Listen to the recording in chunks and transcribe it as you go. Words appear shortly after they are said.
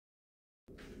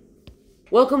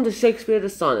Welcome to Shakespeare the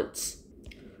Sonnets.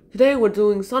 Today we're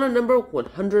doing sonnet number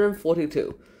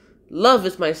 142. Love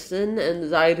is my sin,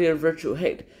 anxiety of virtue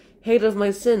hate. Hate of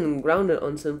my sin, grounded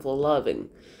on sinful loving.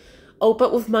 Oh,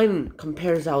 but with mine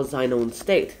compares thou thine own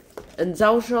state, and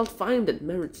thou shalt find it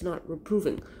merits not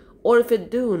reproving. Or if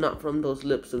it do, not from those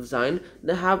lips of thine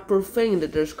that have profaned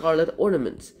their scarlet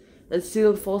ornaments, and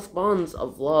sealed false bonds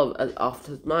of love as oft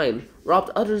as mine,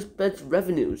 robbed others' beds'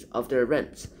 revenues of their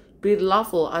rents. Be it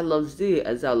lawful I love thee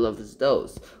as thou lovest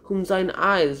those, whom thine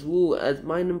eyes woo as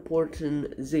mine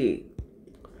importune thee.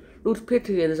 Root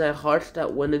pity in thy heart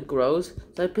that when it grows,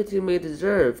 thy pity may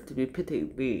deserve to be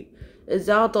pitied be. As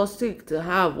thou dost seek to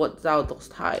have what thou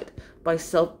dost hide, by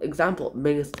self-example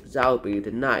mayest thou be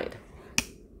denied.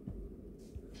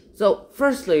 So,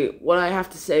 firstly, what I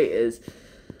have to say is,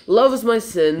 love is my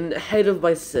sin, hate of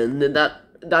my sin, and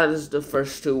that is the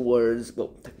first two words, well,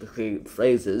 technically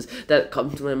phrases, that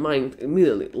come to my mind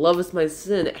immediately. Love is my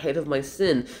sin, hate of my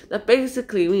sin. That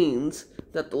basically means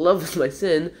that the love is my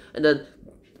sin, and then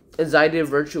anxiety of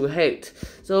virtue hate.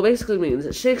 So it basically means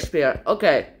that Shakespeare,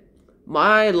 okay,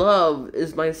 my love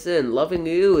is my sin. Loving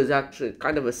you is actually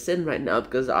kind of a sin right now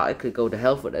because I could go to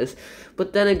hell for this.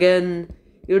 But then again,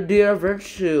 your dear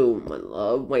virtue, my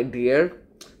love, my dear.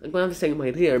 I'm going to say my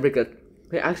dear because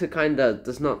it actually kind of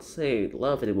does not say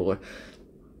love anymore.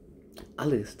 At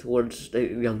least towards the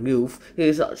young youth.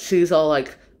 She's all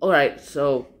like, alright,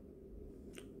 so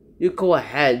you go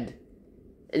ahead.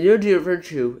 And your dear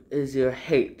virtue is your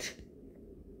hate.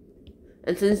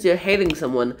 And since you're hating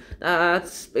someone,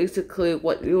 that's basically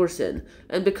what your sin.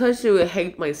 And because you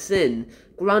hate my sin,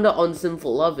 grounded on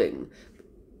sinful loving.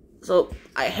 So,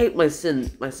 I hate my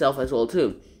sin myself as well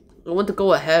too. I want to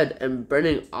go ahead and burn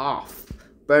it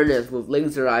with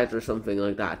laser eyes or something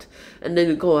like that. And then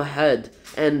you go ahead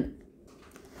and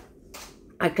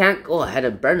I can't go ahead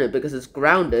and burn it because it's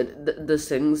grounded. The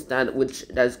things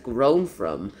that's grown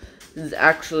from is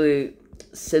actually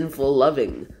sinful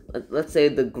loving. Let's say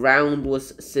the ground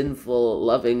was sinful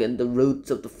loving and the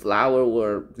roots of the flower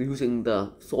were using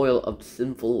the soil of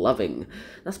sinful loving.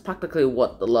 That's practically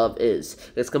what the love is.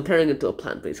 It's comparing it to a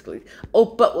plant, basically. Oh,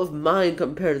 but with mine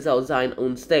compares thou thine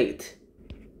own state.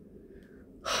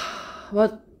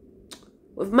 But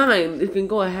with mine, you can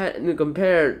go ahead and you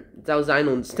compare thou thine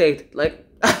own state. Like,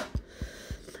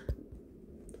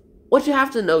 what you have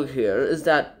to know here is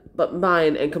that but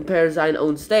mine and compare thine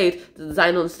own state to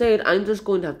thine own state, I'm just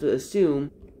going to have to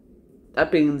assume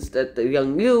that means that the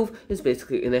young youth is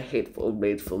basically in a hateful,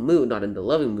 rageful mood, not in the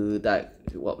loving mood that,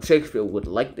 well, Shakespeare would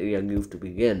like the young youth to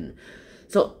be in.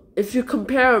 So, if you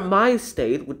compare my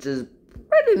state, which is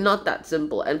really not that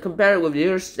simple, and compare it with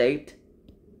your state,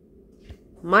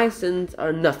 my sins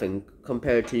are nothing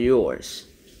compared to yours.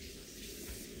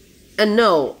 And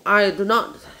no, I do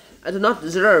not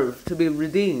deserve to be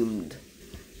redeemed.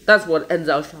 That's what "and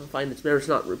thou shalt find its merits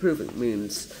not reproving"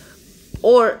 means.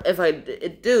 Or, if I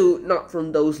do, not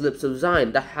from those lips of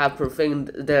thine that have profaned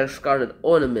their scarlet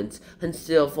ornaments, and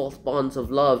steal false bonds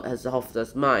of love as oft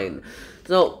as mine.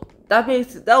 So,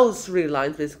 those three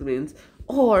lines basically means,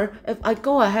 or, if I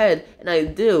go ahead and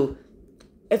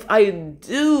if I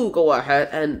do go ahead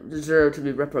and deserve to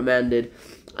be reprimanded,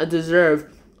 I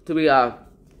deserve to be, if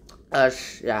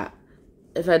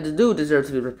I do deserve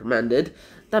to be reprimanded,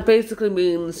 that basically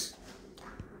means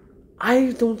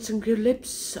I don't think your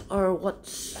lips are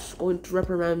what's going to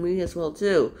reprimand me as well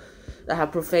too, that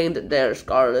have profaned their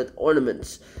scarlet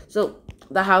ornaments. So,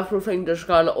 that have profaned their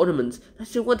scarlet ornaments,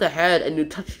 that you went ahead and you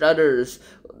touched others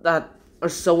that are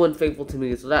so unfaithful to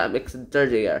me, so that makes it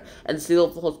dirtier, and steal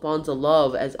false bonds of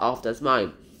love as oft as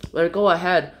mine. When I go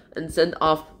ahead and send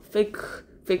off fake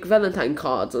Valentine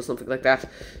cards or something like that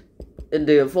in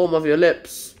the form of your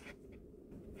lips.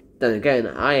 Then again,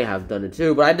 I have done it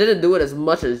too, but I didn't do it as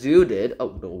much as you did.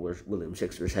 Oh no, where's William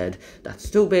Shakespeare's head? That's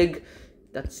too big.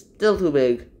 That's still too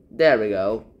big. There we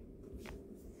go.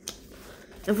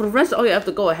 And for the rest, all you have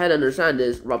to go ahead and understand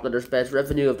is, robbed others' beds,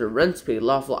 revenue of their rents paid,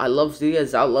 lawful, I love thee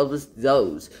as thou lovest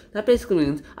those. That basically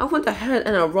means, I went ahead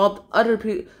and I robbed other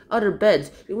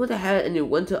beds. You went ahead and you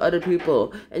went to other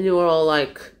people, and you were all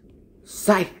like,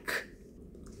 psych,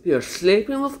 you're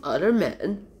sleeping with other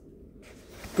men.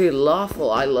 Be lawful,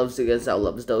 I love thee as thou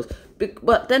lovest those.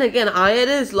 But then again, it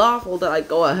is lawful that I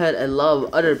go ahead and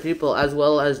love other people as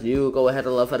well as you go ahead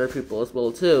and love other people as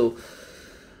well too.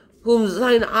 Whom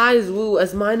thine eyes woo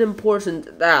as mine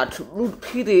important that root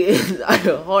pity in thy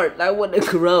heart that when it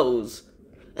grows.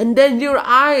 And then your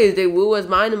eyes they woo as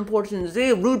mine important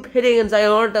thee, root pity in thy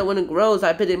heart that when it grows,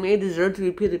 I pity may deserve to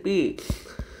be pitied be.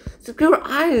 So your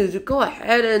eyes, you go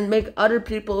ahead and make other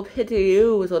people pity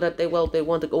you so that they want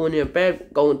to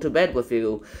go into bed with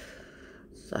you.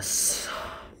 That's...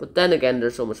 But then again,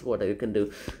 there's so much more that you can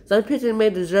do. Thy pity may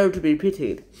deserve to be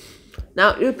pitied.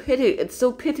 Now, your pity, it's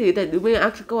so pity that you may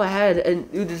actually go ahead and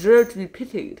you deserve to be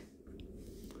pitied.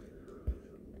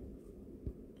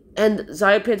 And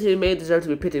thy pity may deserve to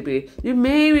be pitied. You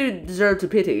may deserve to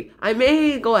pity. I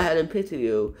may go ahead and pity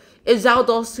you. If thou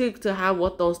dost seek to have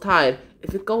what dost hide,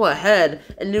 if you go ahead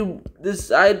and you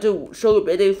decide to show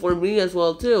pity for me as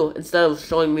well too, instead of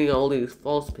showing me all these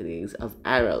false pities of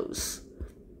arrows.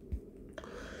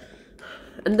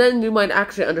 And then you might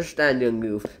actually understand, young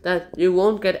youth, that you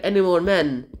won't get any more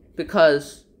men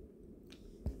because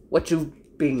what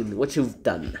you've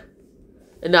done.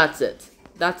 And that's it.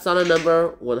 That's sonnet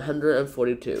number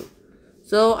 142.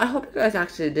 So I hope you guys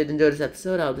actually did enjoy this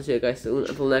episode. I'll see you guys soon.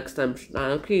 Until next time,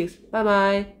 peace.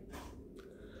 Bye-bye.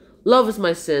 Love is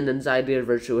my sin, and thy dear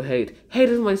virtue hate. Hate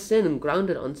is my sin, and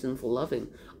grounded on sinful loving.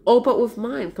 Oh, but with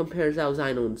mine compares thou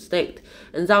thine own state,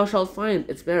 and thou shalt find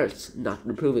its merits not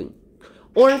reproving.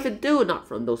 Or if it do not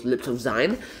from those lips of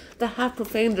thine, that have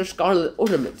profaned their scarlet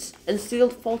ornaments, and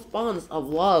sealed false bonds of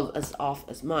love as oft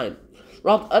as mine,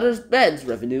 robbed others' beds,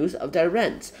 revenues of their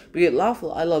rents, be it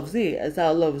lawful I love thee, as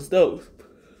thou lovest those,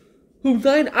 whom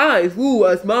thine eyes woo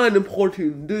as mine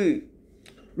importune thee.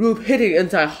 Rue pity in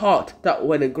thy heart, that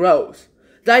when it grows,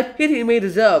 thy pity may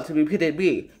deserve to be pitied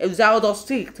be, if thou dost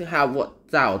seek to have what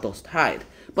thou dost hide.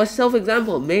 By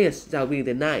self-example mayest thou be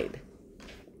denied.